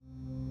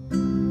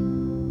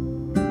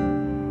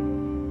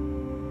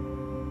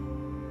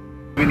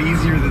Been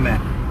easier than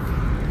that.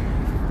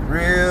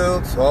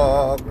 Real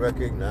talk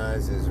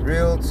recognizes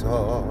real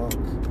talk.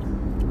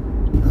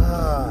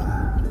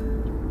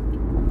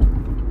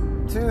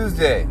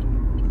 Tuesday,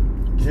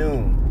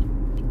 June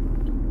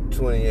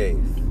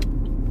 28th,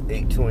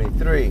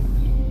 8:23.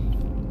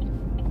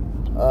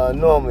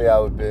 Normally I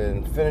would have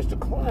been finished a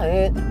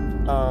client,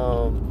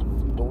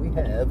 but we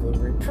have a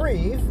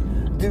reprieve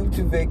due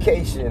to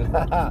vacation.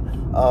 But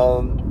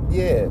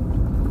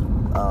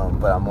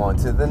I'm on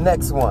to the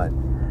next one.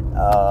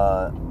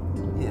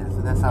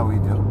 So that's how we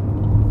do.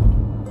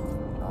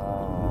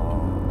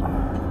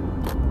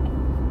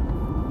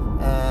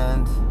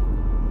 And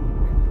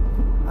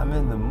I'm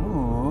in the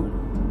mood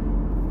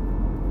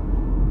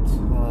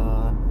to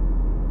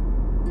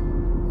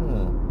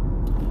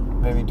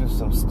maybe do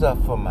some stuff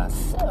for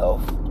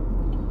myself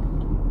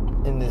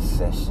in this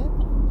session.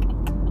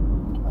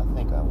 I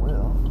think I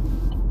will.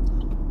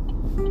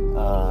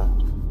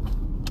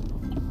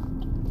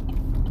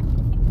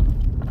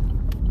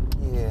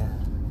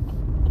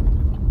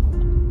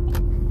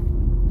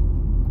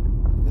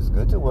 It's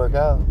good to work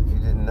out if you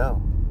didn't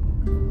know.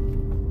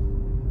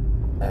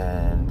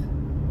 And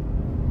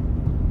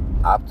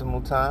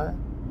optimal time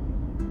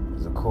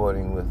is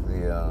according with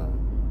the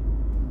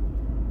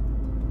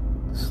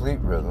sleep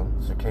rhythm,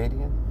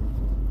 circadian.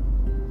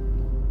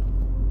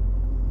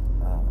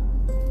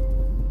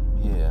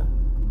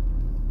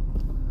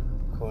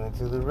 According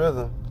to the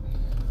rhythm.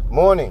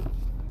 Morning.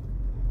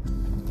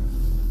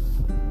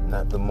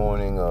 Not the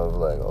morning of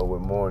like, oh, we're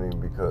mourning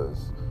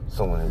because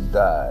someone has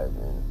died.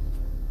 And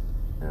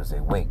there's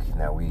a wake.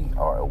 Now we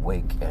are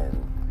awake and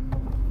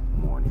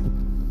mourning.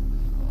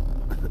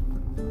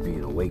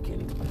 Being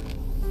awakened.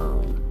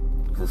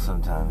 Because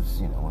sometimes,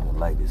 when the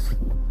light is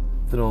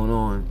thrown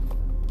on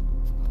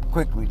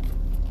quickly,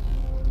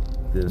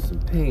 there's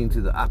some pain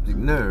to the optic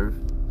nerve.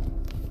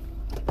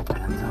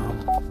 And,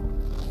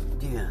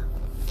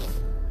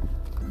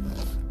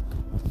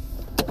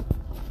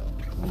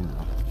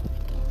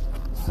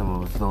 some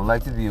of us don't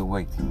like to be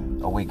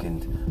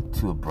awakened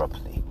too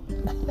abruptly.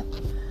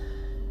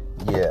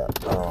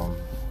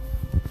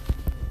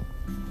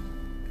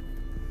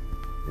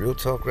 Real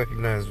talk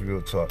recognizes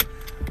real talk.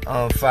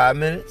 5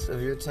 minutes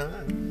of your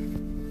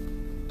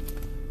time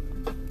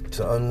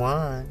to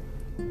unwind,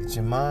 get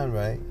your mind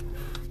right.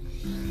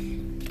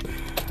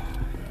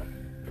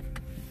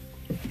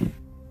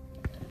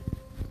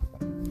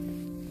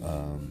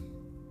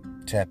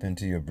 Tap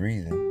into your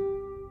breathing.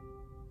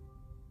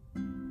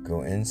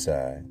 Go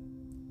inside.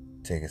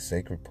 Take a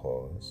sacred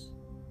pause.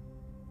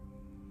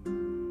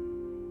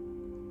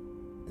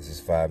 This is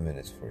 5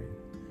 minutes for you.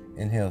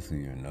 Inhale through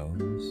your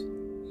nose.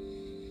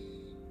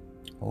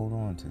 Hold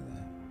on to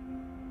that.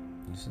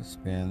 Just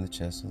expand the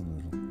chest a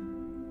little.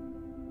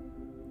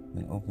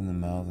 Then open the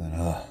mouth and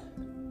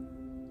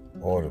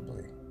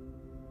audibly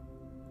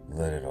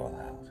let it all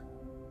out.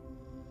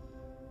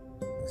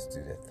 Let's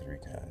do that 3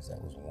 times.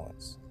 That was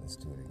once. Let's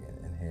do it again.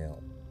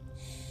 Inhale.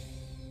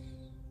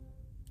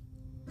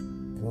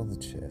 Fill the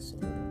chest a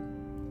little.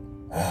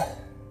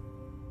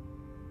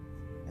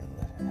 And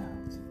let it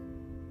out.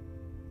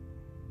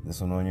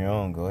 This one on your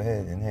own. Go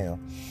ahead. Inhale.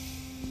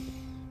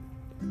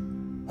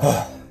 And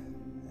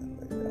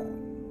let it out.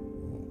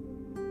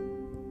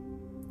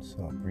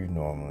 So breathe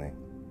normally.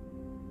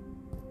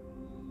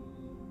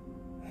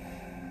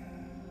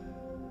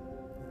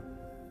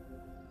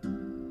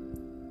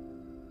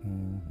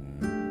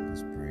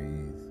 Just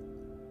breathe.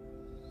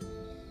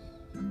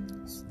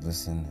 Just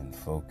listen and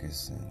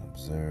focus and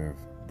observe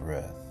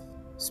breath.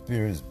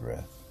 Spirit is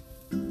breath.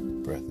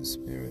 Breath is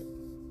spirit.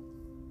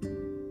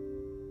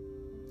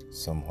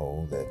 Some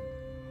hold that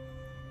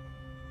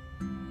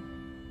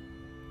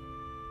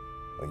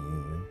a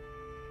human,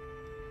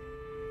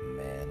 a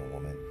man, a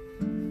woman,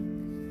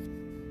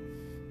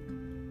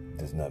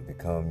 does not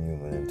become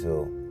human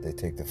until they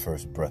take the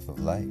first breath of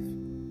life.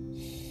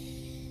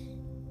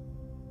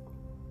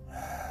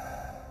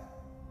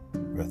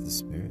 Breath is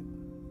spirit.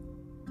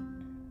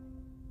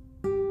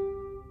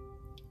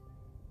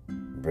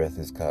 Breath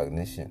is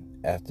cognition.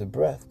 After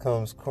breath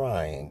comes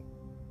crying.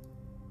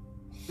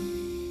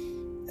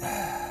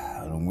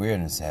 An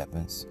awareness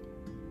happens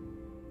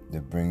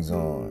that brings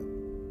on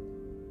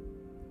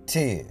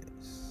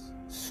tears,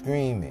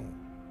 screaming.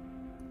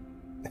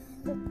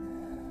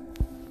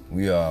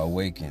 We are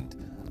awakened.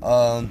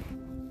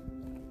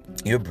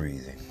 You're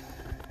breathing.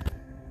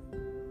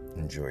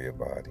 Enjoy your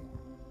body.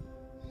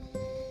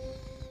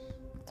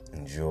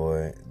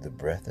 Enjoy the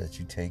breath that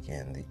you take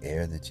in, the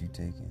air that you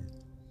take in.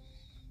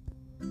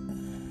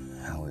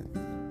 How it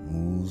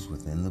moves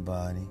within the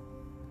body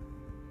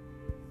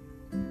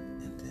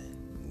and then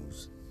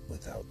moves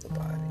without the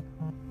body.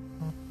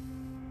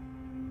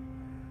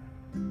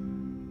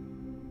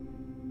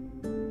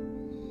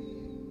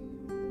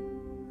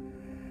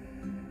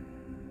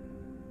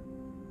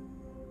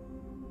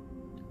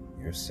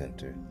 You're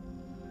centered.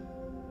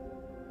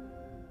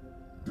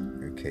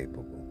 You're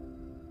capable.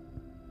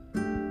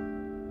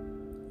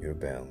 You're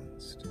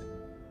balanced.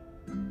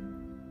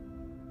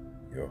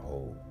 You're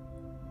whole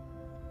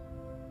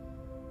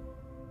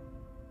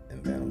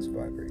and balanced. those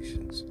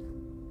vibrations.